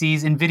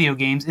NPCs in video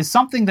games is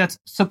something that's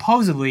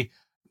supposedly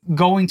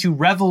going to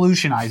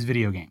revolutionize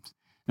video games.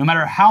 No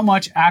matter how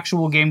much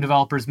actual game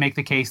developers make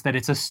the case that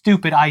it's a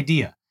stupid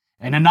idea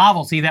and a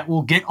novelty that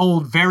will get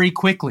old very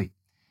quickly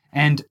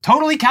and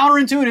totally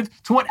counterintuitive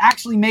to what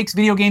actually makes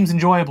video games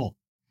enjoyable.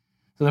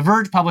 So The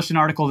Verge published an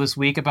article this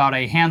week about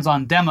a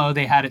hands-on demo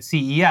they had at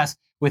CES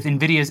with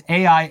NVIDIA's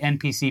AI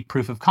NPC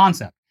proof of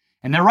concept.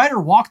 And their writer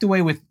walked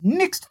away with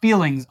mixed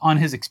feelings on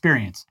his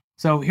experience.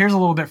 So here's a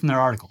little bit from their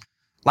article.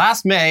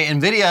 Last May,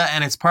 NVIDIA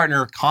and its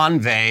partner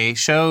Convey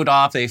showed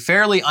off a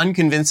fairly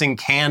unconvincing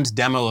canned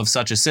demo of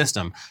such a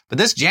system. But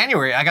this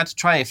January, I got to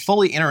try a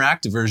fully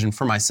interactive version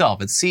for myself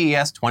at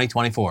CES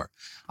 2024.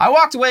 I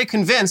walked away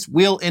convinced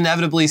we'll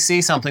inevitably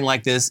see something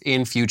like this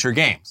in future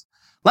games.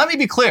 Let me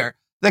be clear,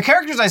 the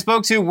characters I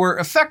spoke to were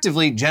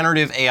effectively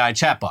generative AI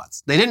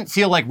chatbots. They didn't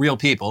feel like real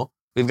people.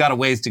 We've got a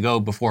ways to go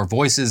before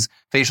voices,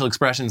 facial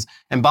expressions,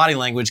 and body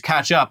language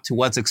catch up to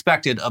what's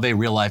expected of a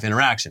real-life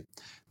interaction.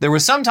 There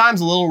was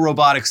sometimes a little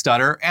robotic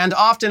stutter and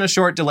often a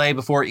short delay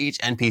before each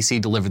NPC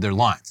delivered their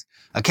lines.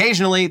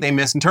 Occasionally, they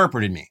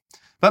misinterpreted me.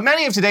 But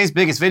many of today's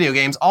biggest video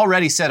games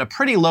already set a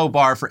pretty low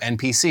bar for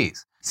NPCs.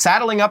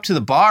 Saddling up to the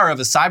bar of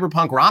a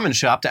cyberpunk ramen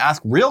shop to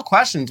ask real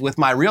questions with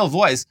my real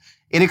voice,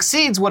 it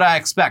exceeds what I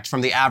expect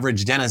from the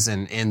average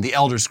denizen in The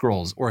Elder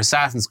Scrolls or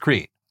Assassin's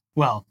Creed.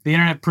 Well, the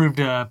internet proved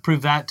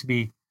that to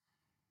be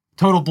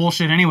total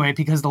bullshit anyway,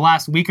 because the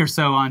last week or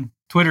so on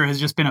Twitter has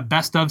just been a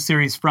best of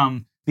series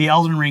from the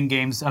Elden Ring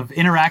games of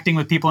interacting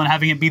with people and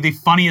having it be the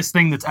funniest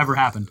thing that's ever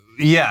happened.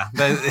 Yeah,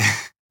 it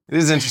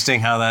is interesting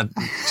how that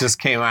just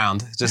came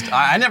around.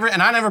 I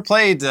never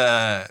played.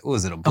 What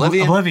was it,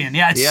 Oblivion? Oblivion,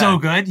 yeah, it's so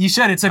good. You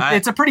should. It's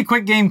a pretty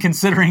quick game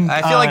considering.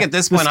 I feel like at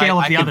this point, the scale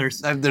of the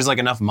others. There's like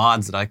enough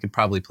mods that I could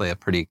probably play a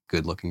pretty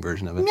good looking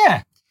version of it.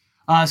 Yeah.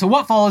 So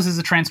what follows is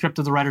a transcript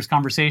of the writer's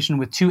conversation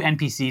with two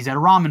NPCs at a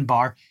ramen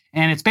bar,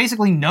 and it's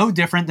basically no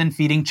different than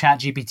feeding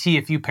ChatGPT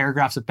a few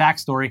paragraphs of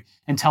backstory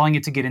and telling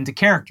it to get into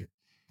character.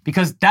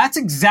 Because that's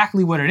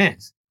exactly what it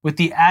is, with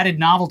the added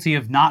novelty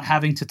of not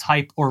having to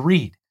type or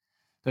read.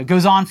 So it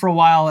goes on for a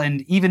while,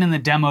 and even in the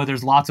demo,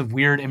 there's lots of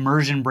weird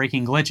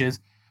immersion-breaking glitches.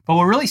 But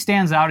what really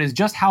stands out is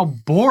just how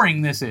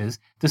boring this is,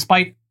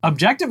 despite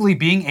objectively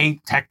being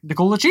a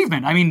technical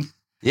achievement. I mean,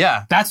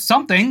 yeah, that's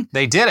something.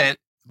 They did it.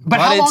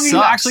 But how long are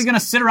you actually going to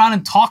sit around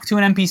and talk to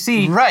an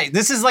NPC? Right.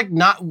 This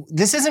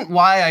isn't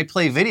why I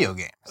play video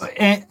games.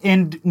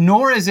 And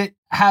nor is it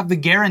have the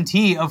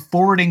guarantee of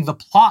forwarding the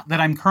plot that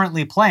I'm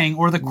currently playing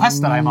or the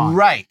quest that I'm on.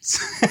 Right.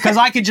 Because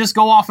I could just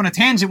go off on a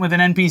tangent with an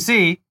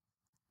NPC.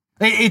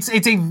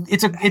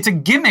 It's a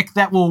gimmick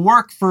that will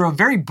work for a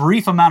very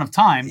brief amount of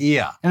time.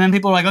 Yeah. And then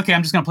people are like, okay,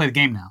 I'm just going to play the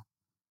game now.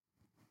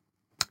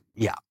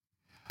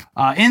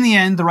 Yeah. In the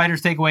end, the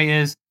writer's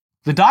takeaway is,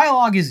 the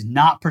dialogue is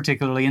not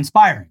particularly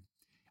inspiring.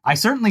 I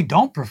certainly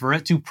don't prefer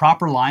it to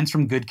proper lines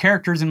from good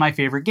characters in my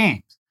favorite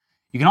games.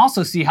 You can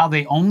also see how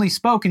they only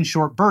spoke in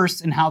short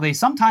bursts and how they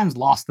sometimes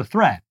lost the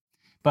thread.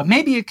 But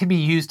maybe it could be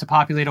used to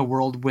populate a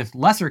world with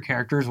lesser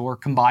characters or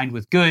combined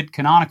with good,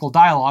 canonical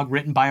dialogue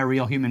written by a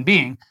real human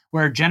being,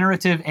 where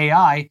generative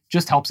AI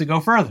just helps it go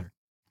further.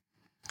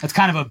 That's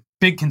kind of a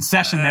big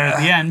concession there at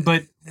the end,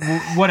 but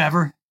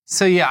whatever.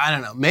 So yeah, I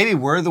don't know. Maybe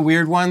we're the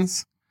weird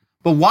ones.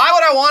 But why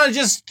would I want to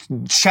just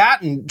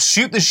chat and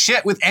shoot the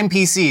shit with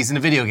NPCs in a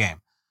video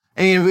game?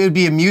 I mean, it would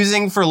be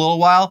amusing for a little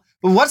while,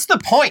 but what's the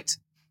point?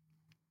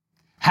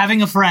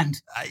 Having a friend.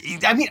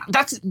 I mean,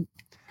 that's...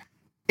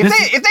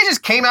 If they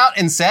just came out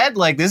and said,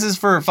 like, this is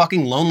for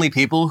fucking lonely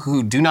people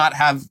who do not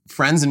have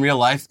friends in real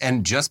life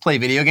and just play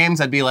video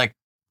games, I'd be like,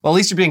 well, at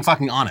least you're being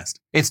fucking honest.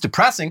 It's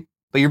depressing,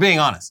 but you're being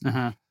honest.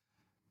 Uh-huh.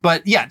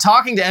 But yeah,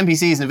 talking to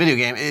NPCs in a video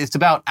game, it's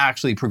about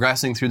actually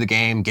progressing through the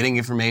game, getting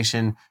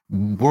information,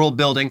 world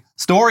building,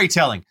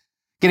 storytelling,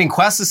 getting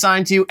quests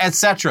assigned to you,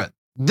 etc.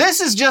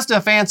 This is just a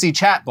fancy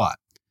chatbot.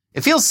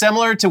 It feels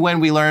similar to when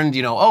we learned,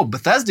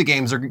 Bethesda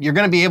games you're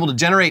going to be able to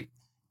generate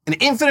an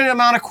infinite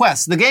amount of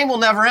quests. The game will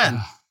never end.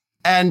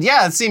 And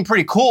yeah, it seemed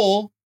pretty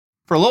cool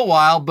for a little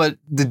while, but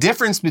the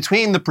difference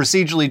between the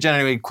procedurally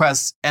generated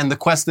quests and the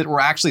quests that were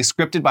actually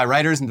scripted by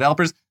writers and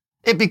developers,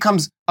 it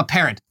becomes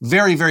apparent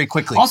very, very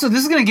quickly. Also,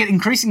 this is going to get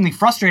increasingly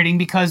frustrating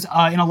because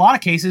in a lot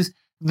of cases,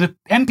 the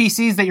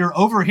NPCs that you're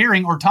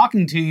overhearing or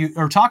talking to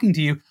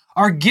you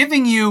are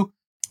giving you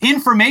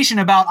information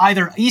about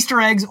either Easter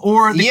eggs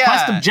or the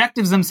quest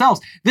objectives themselves.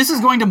 This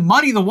is going to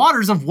muddy the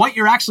waters of what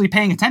you're actually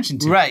paying attention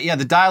to. Right, yeah,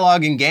 the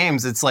dialogue in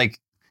games, it's like...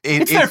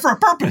 It's there for a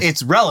purpose.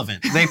 It's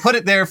relevant. They put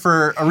it there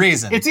for a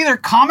reason. It's either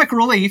comic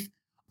relief,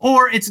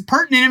 or it's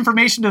pertinent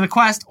information to the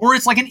quest, or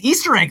it's like an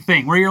Easter egg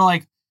thing where you're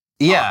like...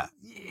 Yeah.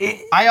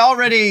 I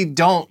already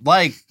don't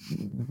like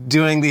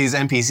doing these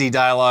NPC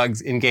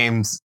dialogues in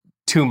games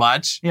too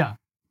much. Yeah.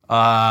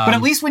 But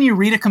at least when you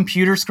read a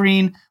computer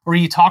screen or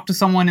you talk to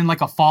someone in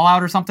like a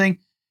Fallout or something...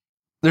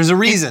 There's a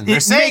reason.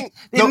 They're saying...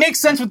 It makes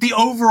sense with the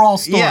overall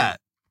story. Yeah.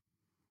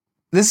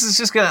 This is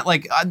just gonna,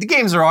 the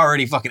games are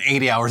already fucking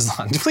 80 hours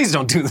long. Please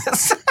don't do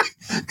this.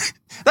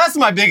 That's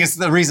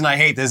the reason I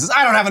hate this, is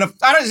I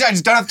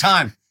just don't have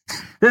time. I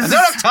don't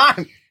have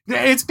time.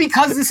 It's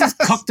because this is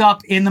cooked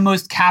up in the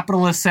most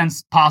capitalist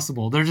sense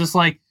possible. They're just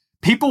like,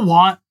 people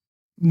want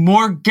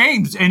more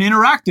games and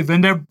interactive,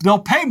 and they'll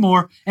pay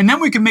more, and then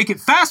we can make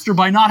it faster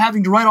by not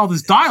having to write all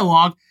this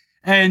dialogue,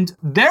 and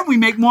then we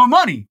make more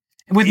money.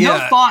 With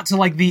no thought to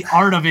the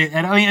art of it.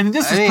 And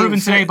this was proven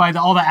today by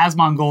all the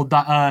Asmongold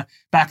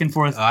back and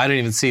forth. Oh, I didn't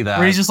even see that.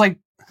 Where he's just like,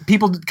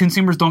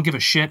 consumers don't give a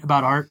shit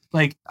about art.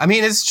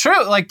 It's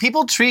true.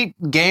 People treat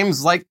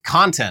games like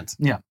content.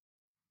 Yeah.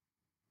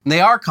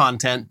 They are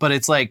content, but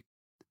it's like,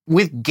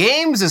 with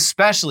games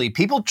especially,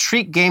 people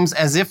treat games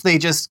as if they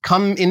just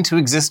come into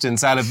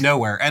existence out of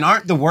nowhere and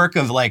aren't the work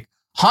of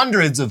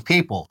hundreds of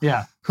people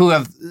who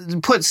have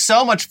put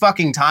so much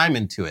fucking time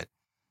into it.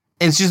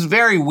 It's just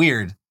very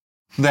weird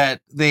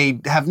that they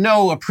have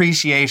no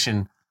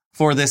appreciation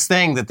for this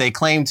thing that they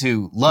claim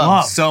to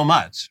love so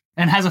much.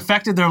 And has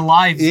affected their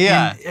lives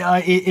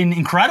in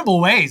incredible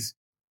ways.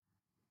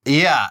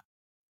 Yeah.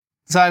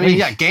 So,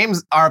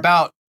 games are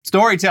about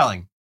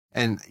storytelling.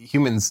 And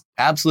humans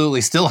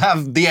absolutely still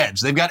have the edge.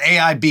 They've got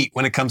AI beat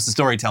when it comes to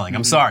storytelling.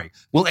 I'm sorry.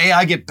 Will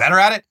AI get better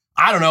at it?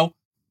 I don't know.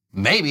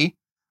 Maybe.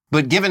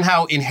 But given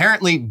how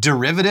inherently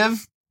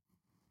derivative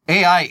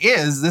AI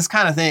is, this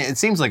kind of thing, it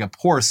seems like a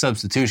poor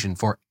substitution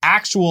for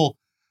actual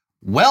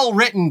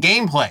well-written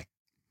gameplay.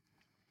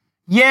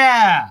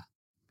 Yeah.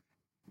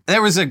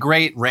 There was a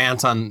great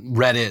rant on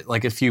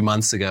Reddit a few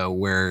months ago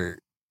where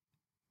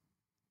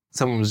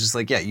someone was just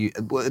like,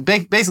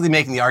 basically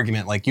making the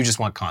argument you just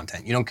want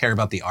content. You don't care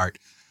about the art.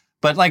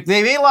 But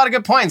they made a lot of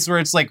good points where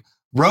it's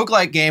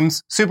roguelike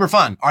games, super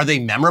fun. Are they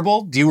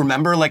memorable? Do you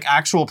remember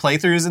actual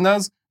playthroughs in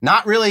those?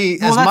 Not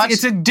really as much.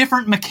 It's a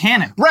different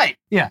mechanic. Right.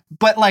 Yeah.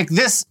 But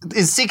this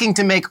is seeking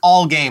to make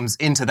all games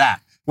into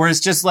that. Where it's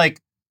just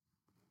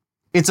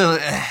there's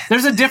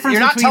a difference. You're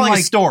not telling a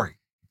story.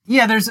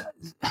 Yeah,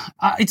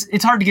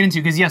 it's hard to get into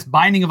because yes,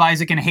 Binding of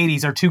Isaac and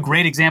Hades are two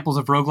great examples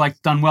of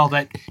roguelikes done well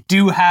that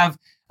do have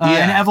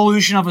an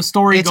evolution of a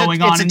story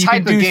going on, and you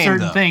can do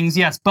certain things.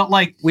 Yes, but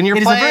when you're playing,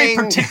 it is a very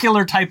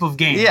particular type of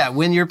game. Yeah,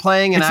 when you're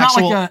playing an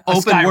actual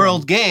open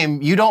world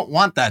game, you don't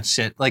want that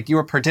shit.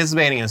 You're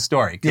participating in a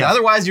story. Because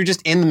otherwise, you're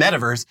just in the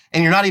metaverse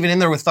and you're not even in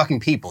there with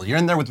fucking people. You're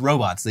in there with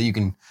robots that you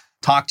can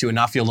talk to and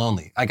not feel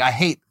lonely. I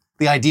hate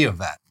the idea of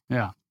that.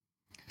 Yeah.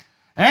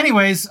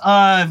 Anyways,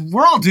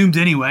 we're all doomed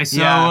anyway,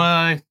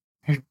 so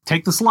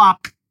take the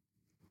slop.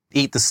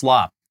 Eat the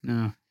slop.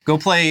 Yeah. Go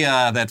play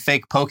that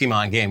fake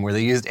Pokemon game where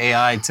they used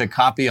AI to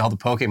copy all the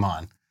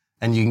Pokemon,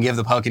 and you can give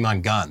the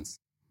Pokemon guns.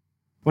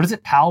 What is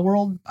it, Pal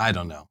World? I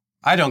don't know.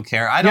 I don't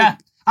care.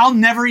 I'll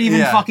never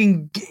even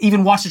fucking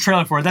even watch the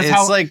trailer for it. That's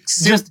how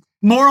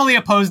morally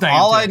opposed I am.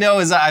 All to I it. know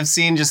is that I've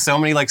seen just so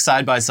many like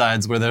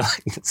side-by-sides where they're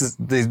like,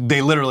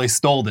 they literally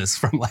stole this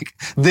from like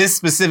this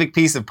specific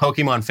piece of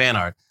Pokemon fan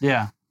art.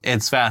 Yeah.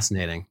 It's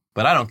fascinating,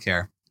 but I don't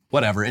care.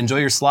 Whatever. Enjoy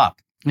your slop.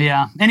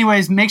 Yeah.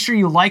 Anyways, make sure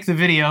you like the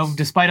video,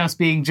 despite us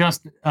being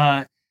just,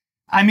 I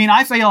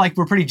feel like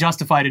we're pretty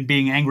justified in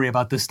being angry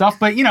about this stuff,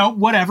 but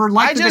whatever.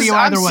 Like the video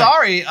either I'm way.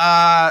 sorry.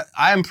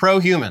 I'm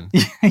pro-human.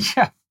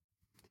 Yeah.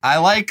 I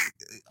like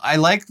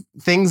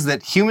things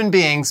that human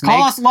beings Call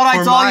make us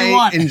Luddites for all my you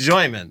want.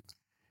 enjoyment.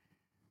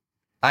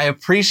 I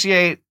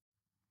appreciate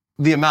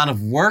the amount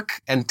of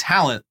work and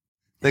talent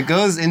that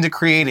goes into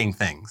creating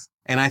things.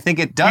 And I think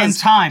it does. And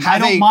time. I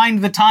don't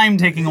mind the time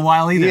taking a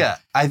while either. Yeah,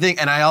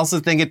 I also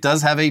think it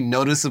does have a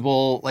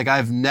noticeable, like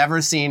I've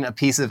never seen a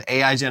piece of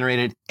AI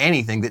generated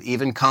anything that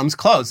even comes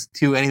close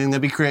to anything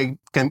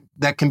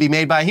that can be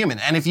made by a human.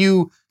 And if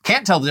you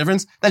can't tell the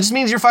difference, that just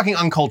means you're fucking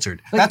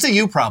uncultured. That's a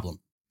you problem.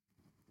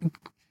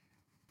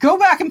 Go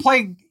back and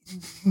play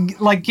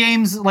like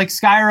games like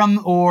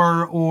Skyrim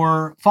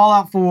or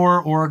Fallout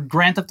 4 or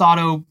Grand Theft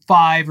Auto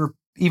 5 or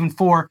even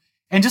 4,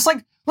 and just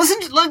like listen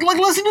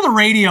to the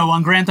radio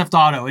on Grand Theft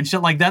Auto and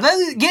shit like that.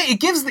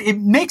 It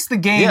makes the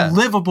game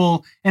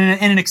livable and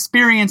an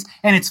experience,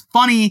 and it's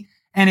funny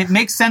and it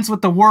makes sense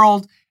with the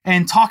world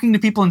and talking to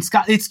people in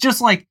Scott. It's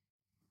just like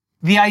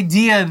the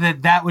idea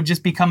that would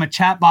just become a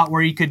chatbot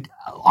where you could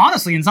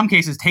honestly, in some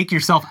cases, take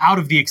yourself out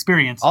of the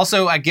experience.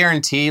 Also, I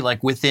guarantee,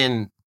 like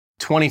within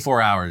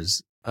 24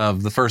 hours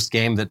of the first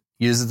game that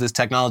uses this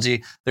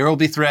technology, there will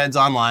be threads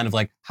online of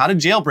like how to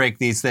jailbreak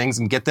these things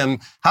and get them,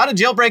 how to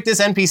jailbreak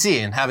this NPC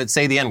and have it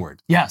say the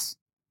N-word. Yes.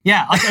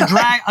 Yeah, like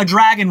a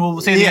dragon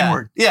will say the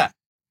N-word. Yeah.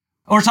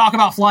 Or talk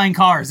about flying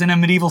cars in a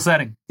medieval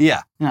setting.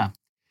 Yeah. Yeah.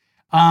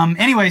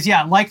 Anyways,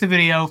 like the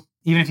video,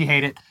 even if you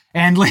hate it,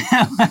 and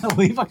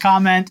leave a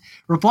comment,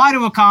 reply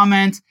to a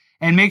comment,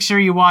 and make sure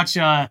you watch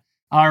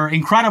our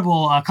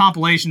incredible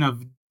compilation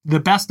of the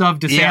best of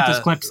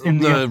DeSantis clips in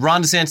the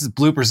Ron DeSantis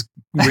bloopers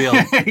reel.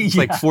 It's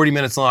like 40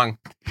 minutes long.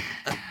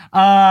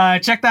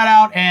 Check that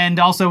out. And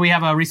also we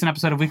have a recent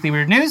episode of Weekly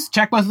Weird News.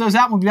 Check both of those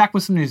out. We'll be back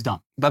with some news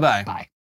dump. Bye-bye. Bye.